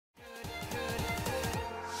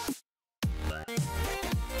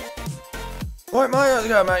Right, mate, how's it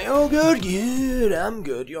going, mate? All good? Good, I'm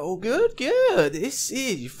good. You're good? Good. This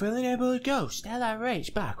is your friendly neighborhood ghost,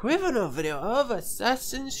 LRH, back with another video of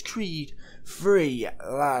Assassin's Creed 3,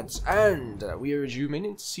 lads. And we are resuming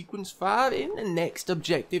into Sequence 5 in the next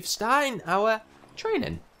objective, starting our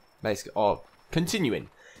training, basically, or continuing.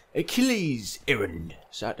 Achilles Errand.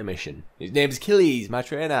 Start the mission. His name's Achilles, my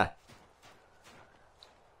trainer.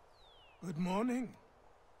 Good morning.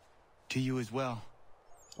 To you as well.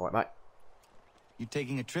 Alright, mate. You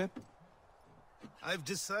taking a trip? I've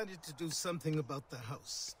decided to do something about the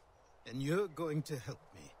house, and you're going to help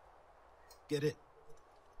me. Get it?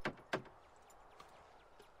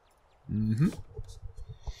 Mm-hmm.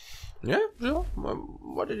 Yeah, sure.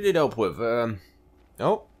 What did it help with? Oh,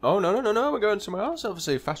 no. We're going somewhere else.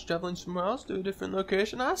 Obviously, fast traveling somewhere else to a different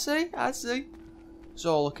location. I see. It's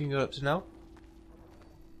all looking good up to now.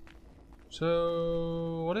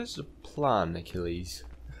 So, what is the plan, Achilles?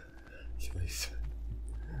 Achilles.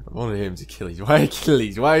 One of name's Achilles. Why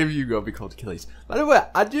Achilles? Why have you got to be called Achilles? By the way,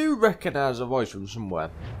 I do recognise a voice from somewhere.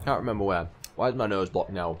 Can't remember where. Why is my nose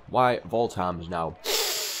blocked now? Why of all times now?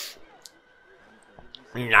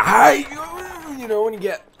 You know when you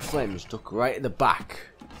get flames stuck right in the back.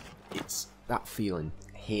 It's that feeling.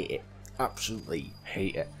 Hate it. Absolutely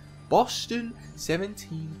hate it. Boston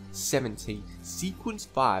 1770 Sequence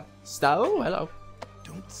 5 style. Oh, hello.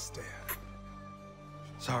 Don't stare.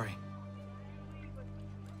 Sorry.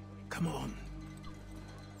 Come on.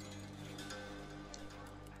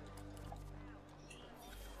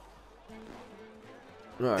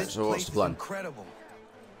 Right, This so what's place the is plan? incredible.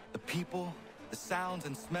 The people, the sounds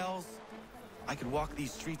and smells. I could walk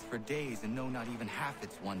these streets for days and know not even half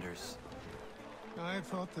its wonders. I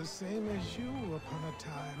thought the same as you upon a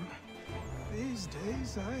time. These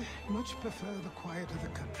days, I much prefer the quiet of the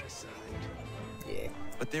countryside. Yeah.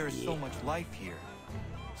 But there is so much life here.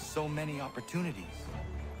 So many opportunities.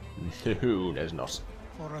 No, there's not.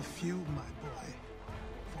 For a few, my boy.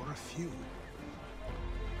 For a few.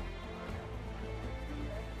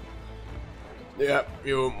 Yeah,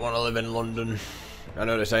 you wouldn't want to live in London. I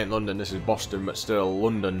know this ain't London, this is Boston, but still,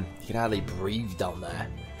 London. You can hardly breathe down there.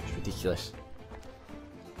 It's ridiculous.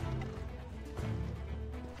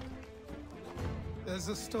 There's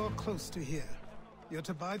a store close to here. You're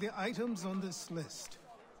to buy the items on this list.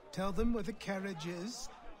 Tell them where the carriage is,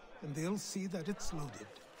 and they'll see that it's loaded.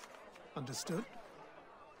 Understood?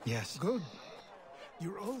 Yes. Good.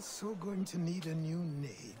 You're also going to need a new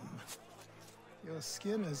name. Your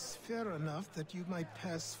skin is fair enough that you might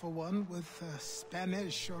pass for one with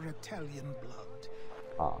Spanish or Italian blood.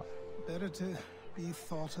 Ah. Better to be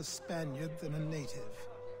thought a Spaniard than a native.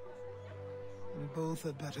 And both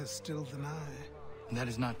are better still than I. That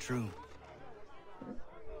is not true.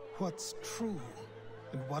 What's true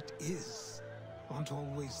and what is aren't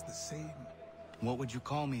always the same. What would you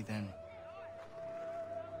call me then?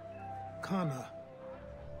 Connor.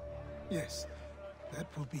 Yes, that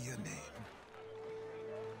will be your name.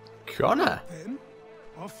 Connor? Then,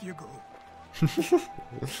 off you go.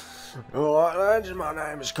 Alright lads, my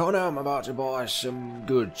name is Connor. I'm about to buy some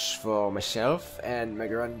goods for myself and my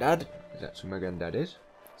granddad. That's who my granddad is.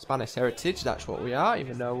 Spanish heritage, that's what we are,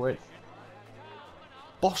 even though we're in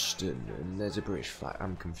Boston and there's a British flag.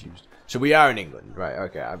 I'm confused. So we are in England, right?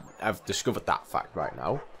 Okay, I've discovered that fact right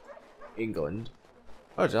now. England.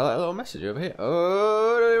 Oh, there's a little message over here.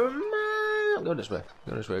 Oh, go this way.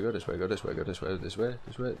 Go this way. Go this way. Go this way. Go this way. This way.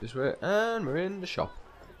 This way. This way. And we're in the shop,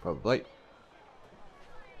 probably.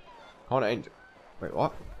 Connor Angel. Wait,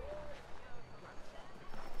 what?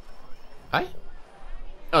 Hey?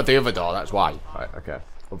 Oh, the other door. That's why. Right. Okay.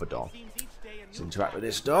 Other door. Let's interact with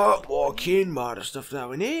this door. Walk in, buy the stuff that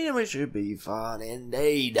we need, and we should be fine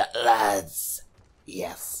indeed, lads.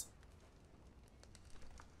 Yes.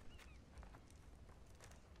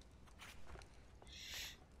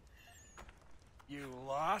 You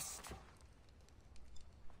lost?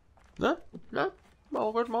 No,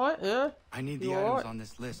 all good, mate. Yeah. I need the You items alright? on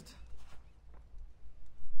this list.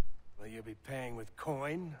 Will you be paying with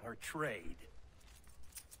coin or trade?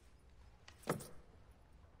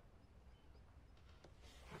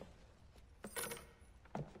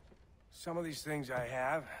 Some of these things I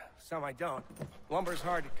have, some I don't. Lumber's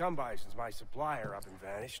hard to come by since my supplier up and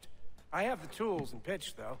vanished. I have the tools and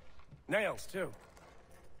pitch, though. Nails, too.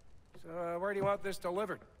 So, where do you want this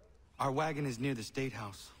delivered? Our wagon is near the State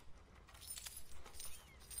House.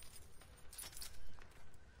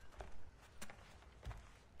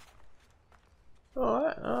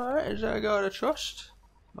 Alright. Is that a guy to trust?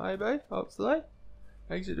 Maybe, hopefully.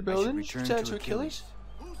 Exit the building, return return to to Achilles.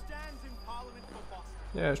 Who stands in Parliament for Boston?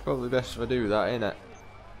 Yeah, it's probably best if I do that, ain't it?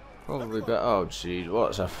 Probably better. Oh, jeez,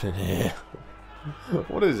 what's happening here?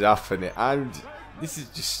 What is happening? This is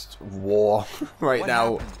just war right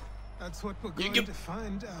now. That's what we're going to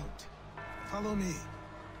find out. Follow me.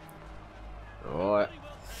 Alright.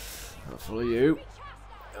 I'll follow you.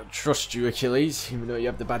 I trust you, Achilles, even though you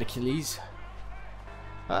have the bad Achilles.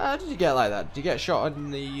 How did you get like that? Did you get shot in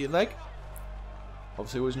the leg?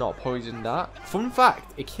 Obviously it was not poisoned that. Fun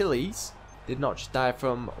fact, Achilles did not just die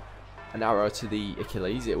from an arrow to the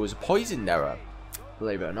Achilles, it was a poisoned arrow.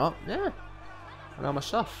 Believe it or not. Yeah. I know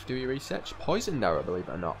myself. Do your research. Poisoned arrow, believe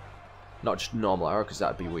it or not. Not just normal arrow, because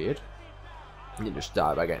that'd be weird. You didn't just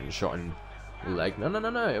die by getting shot in the leg. No.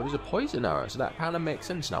 It was a poison arrow, so that kind of makes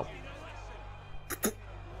sense now.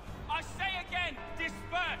 I say again,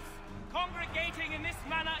 disperse. Congregating in this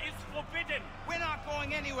manner is forbidden. We're not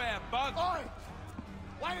going anywhere, Bug. Oi!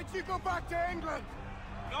 Why did you go back to England?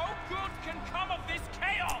 No good can come of this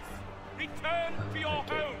chaos. Return to your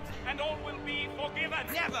homes, and all will be forgiven.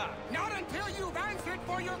 Never! Not until you've answered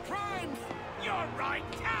for your crimes! You're right,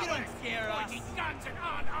 You don't scare us. pointing guns and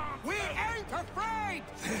unarmed. We ain't afraid!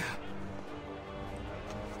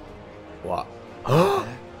 What?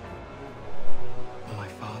 My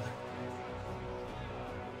father.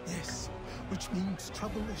 Yes, which means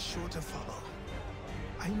trouble is sure to follow.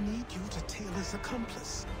 I need you to tail his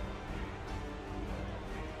accomplice.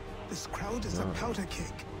 This crowd is a powder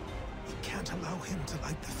keg. We can't allow him to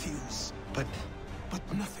light the fuse. But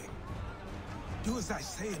nothing. Do as I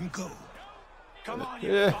say and go. Come on,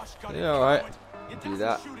 Yeah, yeah, alright. You Do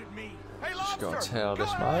that. shoot at me. Just gotta tail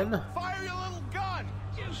this man. Fire your little gun!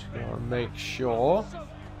 Just gotta make sure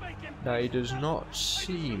that he does not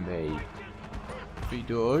see me. If he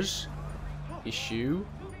does, issue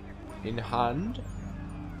in hand.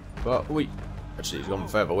 But wait, actually he's gone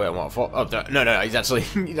further away than what I thought. Oh no, he's actually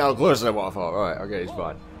he's now closer than what I thought. Right, okay, he's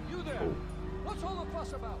fine. You there? Oh. What's all the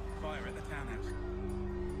fuss about? fire at the townhouse.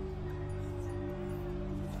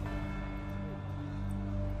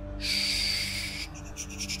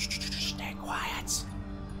 Stay quiet.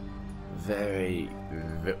 Very,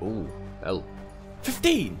 oh, hell.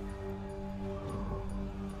 15!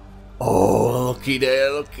 Oh, looky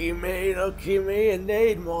there, looky me,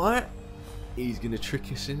 indeed, mate. He's gonna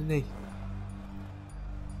trick us, isn't he?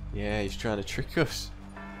 Yeah, he's trying to trick us.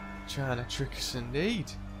 Trying to trick us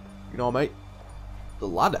indeed. You know, mate? The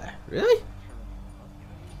ladder? Really?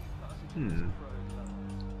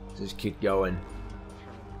 Where's this kid going?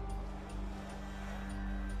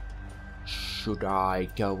 Should I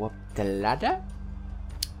go up the ladder?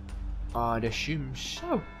 I'd assume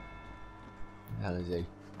so. The hell is he?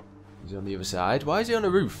 He's on the other side. Why is he on the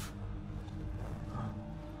roof?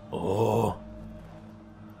 Oh.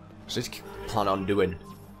 What's this kid plan on doing?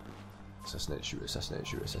 Assassinate, shoot, assassinate,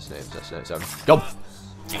 shoot, assassinate, assassinate, so go!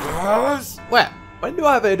 Yes! Where? When do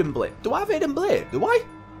I have a hidden blade? Do I have a hidden blade? Do I?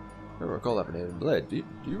 I don't recall having a hidden blade. Do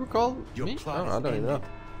you recall me? plan I don't even know.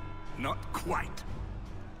 Not quite.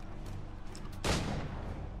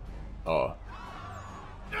 Oh.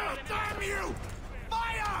 Oh, damn you!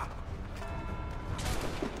 Fire!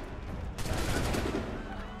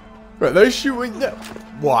 Right, they're shooting now.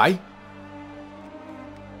 Why?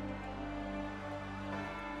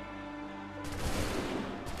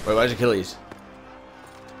 Wait, where's Achilles?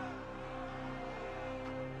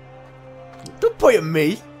 Don't point at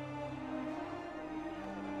me!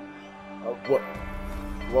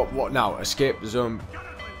 What now? Escape the zone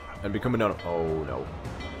and become an oh no.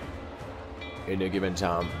 In a given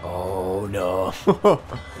time. Oh no.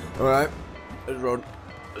 Alright. Let's run.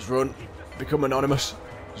 Let's run. Become anonymous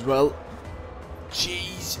as well.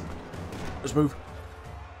 Jeez. Let's move.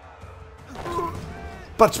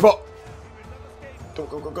 Bad spot. Go,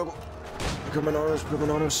 go, go, go, go. Become anonymous, become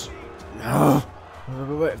anonymous. No.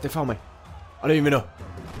 Wait, if they found me. I don't even know.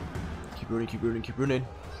 Keep running, keep running, keep running.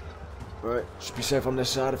 Right, just be safe on this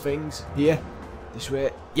side of things. Here. This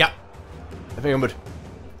way. Yeah. I think I'm good.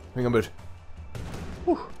 I think I'm good.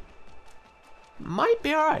 Whew. Might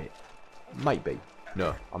be alright. Might be.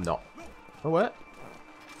 No, I'm not. Oh, wait.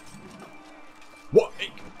 What?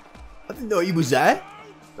 I didn't know he was there.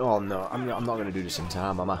 Oh no, I'm not gonna do this in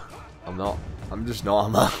time, am I? I'm not. I'm just not,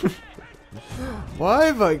 am I? Why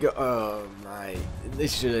have I got... Oh, mate.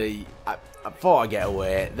 Literally, I thought I'd get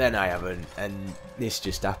away, then I haven't, and this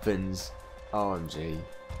just happens. OMG.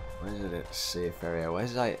 Where's it a safe area?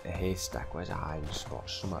 Where's like a haystack? Where's a hiding spot?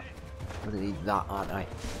 Somewhere. I'm gonna need that, aren't I?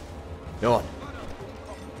 Go on.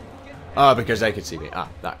 Oh, because they could see me. Ah,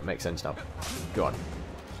 that makes sense now. Go on.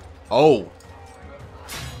 Oh!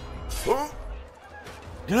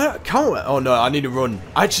 Can I counter? Oh no, I need to run.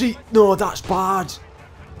 Actually, no, that's bad.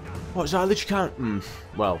 What's that? I literally can't.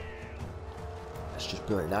 Well, let's just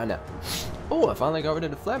put it down now. Oh, I finally got rid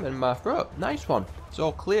of the phlegm in my throat. Nice one. It's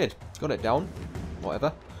all cleared. Got it down.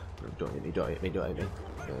 Whatever. Don't hit me, don't hit me, don't hit me.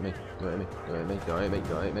 Don't hit me, don't hit me, don't hit me, don't hit me,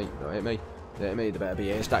 don't hit me, don't hit me. Don't hit me. There better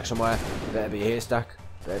be a haystack somewhere. There better be a haystack.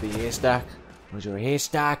 There better be a haystack. Where's your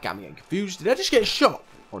haystack? I'm getting confused. Did I just get shot?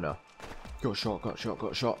 Oh no. Got shot, got shot,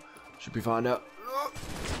 got shot. Should be fine now.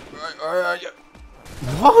 Right.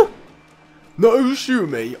 What? No, who shoot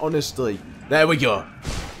me? Honestly. There we go.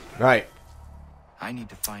 Right. I need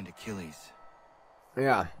to find Achilles.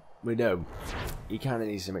 Yeah, we do. He kind of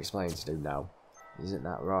needs some explaining to do now. Isn't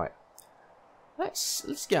that right?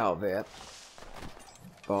 Let's get out of here.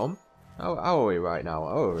 Boom. How are we right now?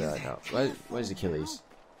 How are we right now? Where's Achilles?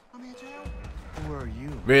 Who are you?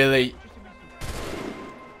 Really?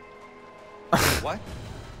 What?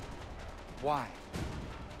 Why?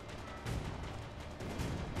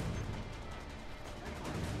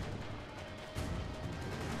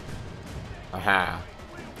 Aha.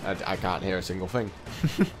 I can't hear a single thing.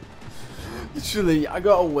 Literally, I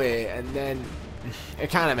got away, and then it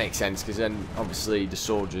kind of makes sense because then obviously the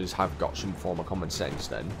soldiers have got some form of common sense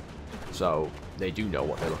then, so they do know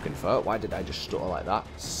what they're looking for. Why did I just stutter like that?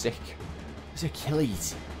 Sick. It's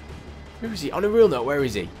Achilles. Where is he? On a real note, where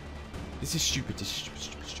is he? This is stupid. This is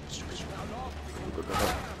stupid. Go.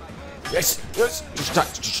 Yes. Just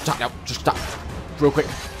attack now. Just attack. Real quick.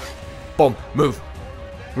 Boom. Move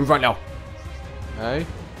right now. Okay.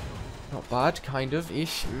 Not bad, kind of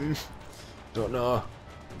ish. Don't know.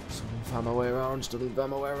 Still need to find my way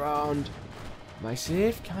around. Am I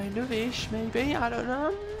safe? Kind of ish, maybe. I don't know.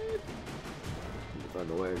 Need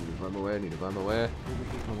to find my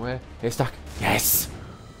way. Haystack. Yes.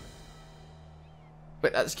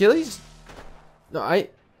 Wait, that's Achilles? No,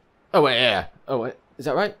 right? Oh wait, yeah. Oh wait, is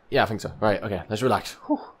that right? Yeah, I think so. Right. Okay, let's relax.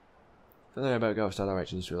 Whew. Don't know about ghost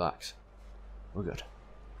direction. Just relax. We're good.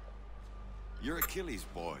 You're Achilles'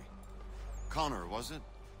 boy. Connor, was it?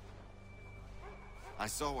 I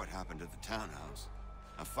saw what happened at the townhouse.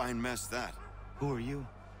 A fine mess, that. Who are you?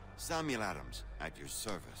 Samuel Adams, at your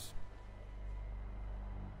service.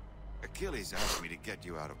 Achilles asked me to get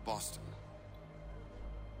you out of Boston.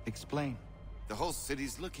 Explain. The whole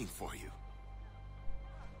city's looking for you.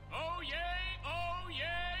 Oh yay!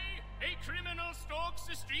 A criminal stalks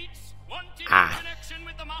the streets, wanted in connection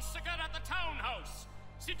with the massacre at the townhouse.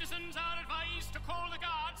 Citizens are advised to call the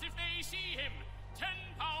guards if they see him.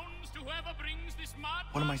 £10 to whoever brings this mad.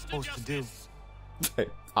 What am I supposed to do?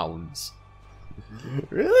 £10.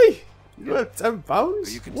 Really? You got £10?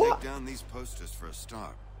 But you can What? take down these posters for a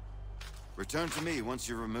start. Return to me once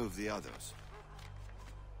you remove the others.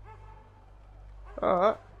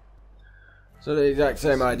 Alright. So the exact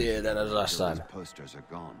same idea then as last time. Posters are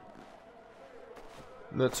gone.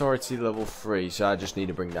 Notoriety level 3, so I just need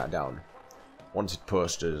to bring that down. Wanted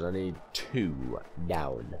posters, I need 2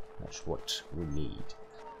 down. That's what we need.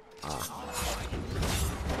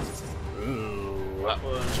 Ooh, that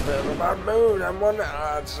was a bit of a bad mood.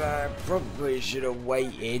 I probably should have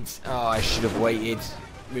waited. Oh, I should have waited.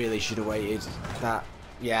 Really should have waited.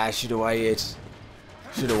 Yeah, I should have waited.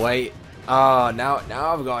 Oh, now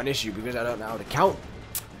I've got an issue because I don't know how to count.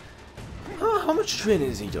 How much training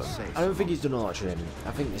has he done? I don't think he's done a lot of training.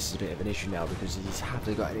 I think this is a bit of an issue now because he's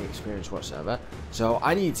hardly got any experience whatsoever. So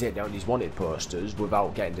I need to take down these wanted posters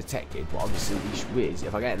without getting detected. But obviously the issue is,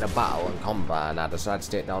 if I get in a battle and combat and I decide to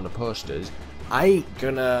take down the posters, I ain't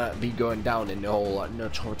gonna be going down in the whole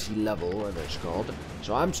notoriety level, whatever it's called.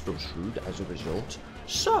 So I'm still screwed as a result.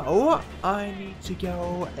 So I need to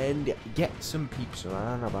go and get some peeps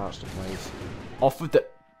around about the place. Off with the...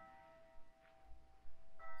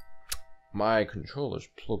 My controller's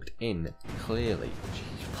plugged in, clearly.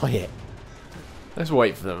 Jeez, play it. Let's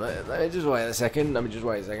wait for them. Let me just wait a second.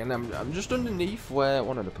 I'm just underneath where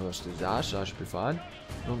one of the posters are, so I should be fine.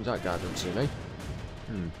 As long as that guy doesn't see me.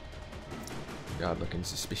 Guard looking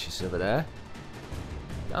suspicious over there.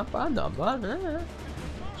 Not bad.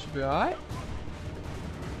 Should be alright.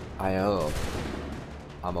 I hope.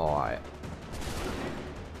 I'm alright.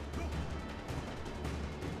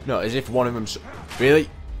 No, as if one of them's... Really?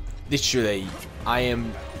 Literally,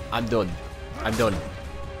 I'm done.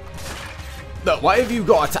 No, why have you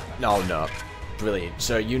got attack? No. Brilliant.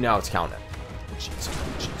 So you know how to counter. Jeez.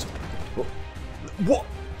 What?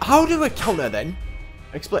 How do I counter then?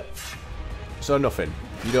 Explain. So nothing.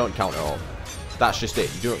 You don't counter all. That's just it.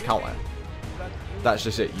 You don't counter. That's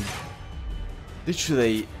just it. You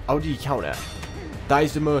literally, how do you counter? That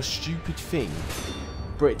is the most stupid thing.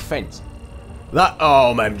 Break defense. That,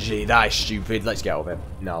 oh MG, that is stupid. Let's get over it.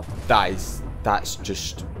 No, that's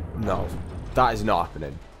just, no. That is not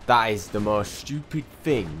happening. That is the most stupid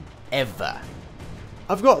thing ever.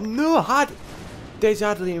 I've got no there's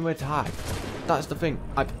hardly anywhere to hide. That's the thing.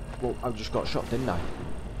 I just got shot, didn't I?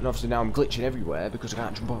 And obviously now I'm glitching everywhere because I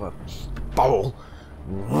can't jump over a bowl.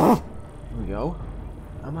 Here we go.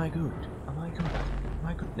 Am I good? Am I good? Am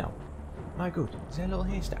I good? No. Am I good? Is there a little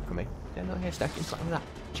haystack for me? Is there a little haystack in front of that?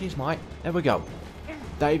 Cheers, mate. There we go.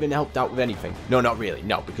 That even helped out with anything? No, not really.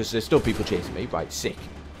 No, because there's still people chasing me. Right, sick.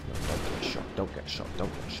 No, don't get shot. Don't get shot.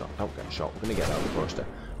 Don't get shot. Don't get shot. We're gonna get out of the poster.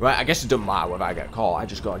 Right, I guess it doesn't matter whether I get caught. I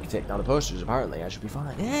just gotta take down the posters, apparently. I should be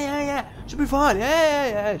fine. Yeah. Should be fine.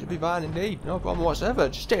 Yeah. Should be fine indeed. No problem whatsoever.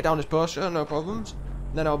 Just take down this poster, no problems.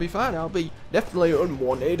 Then I'll be fine. I'll be definitely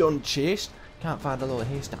unwanted, unchased. Can't find a little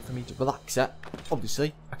haystack for me to relax at.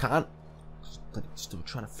 Obviously, I can't. Still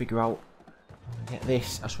trying to figure out how to get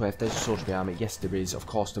this. I swear, if there's a soldier behind me, yes there is. Of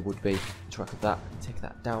course there would be. Track of that. Take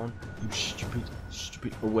that down. You stupid.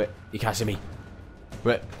 Oh wait, you can't see me.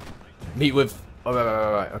 Wait. Meet with. Oh,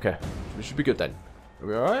 right. Okay. We should be good then. Are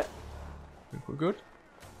we alright? Think we're good?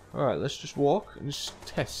 Alright, let's just walk and just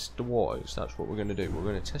test the waters. That's what we're going to do. We're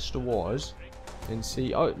going to test the waters and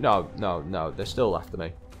see. Oh, no. They're still after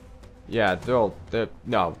me. Yeah, they're all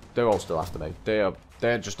still after me.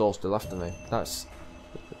 They're just all still after me. That's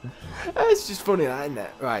it's just funny, isn't it?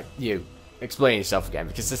 Right, you explain yourself again,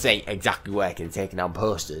 because this ain't exactly working taking down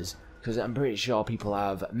posters. Because I'm pretty sure people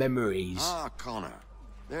have memories. Ah, Connor,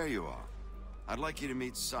 there you are. I'd like you to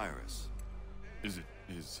meet Cyrus. Is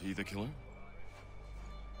he the killer?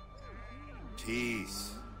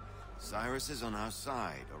 Tease. Cyrus is on our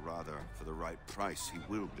side, or rather, for the right price, he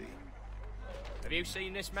will be. Have you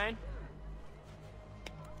seen this man?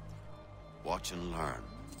 Watch and learn.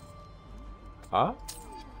 Huh?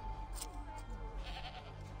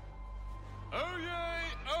 Oh yay!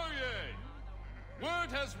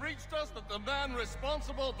 Word has reached us that the man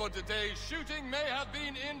responsible for today's shooting may have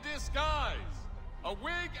been in disguise. A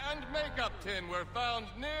wig and makeup tin were found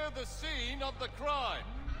near the scene of the crime.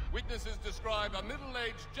 Witnesses describe a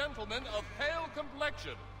middle-aged gentleman of pale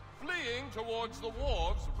complexion fleeing towards the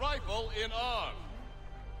wharves, rifle in arm.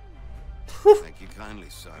 Thank you kindly,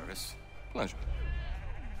 Cyrus. Pleasure.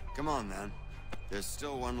 Come on, then. There's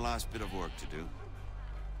still one last bit of work to do.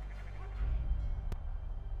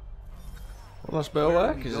 Well, that's better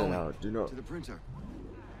work, is it now? Do not. To the printer.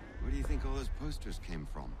 Where do you think all those posters came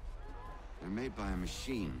from? They're made by a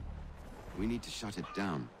machine. We need to shut it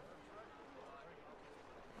down.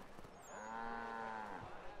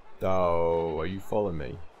 Oh, are you following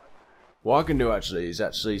me? What I can do actually is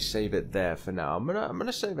save it there for now. I'm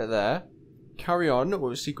gonna save it there. Carry on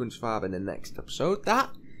with sequence 5 in the next episode.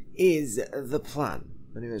 That is the plan.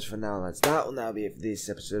 Anyways, for now, that's that. Will now be it for this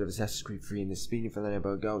episode of Assassin's Creed 3 in the Speeding for the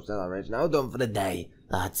Neighborhood Ghost. Now done for the day,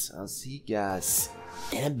 lads. I'll see you guys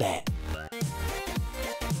in a bit.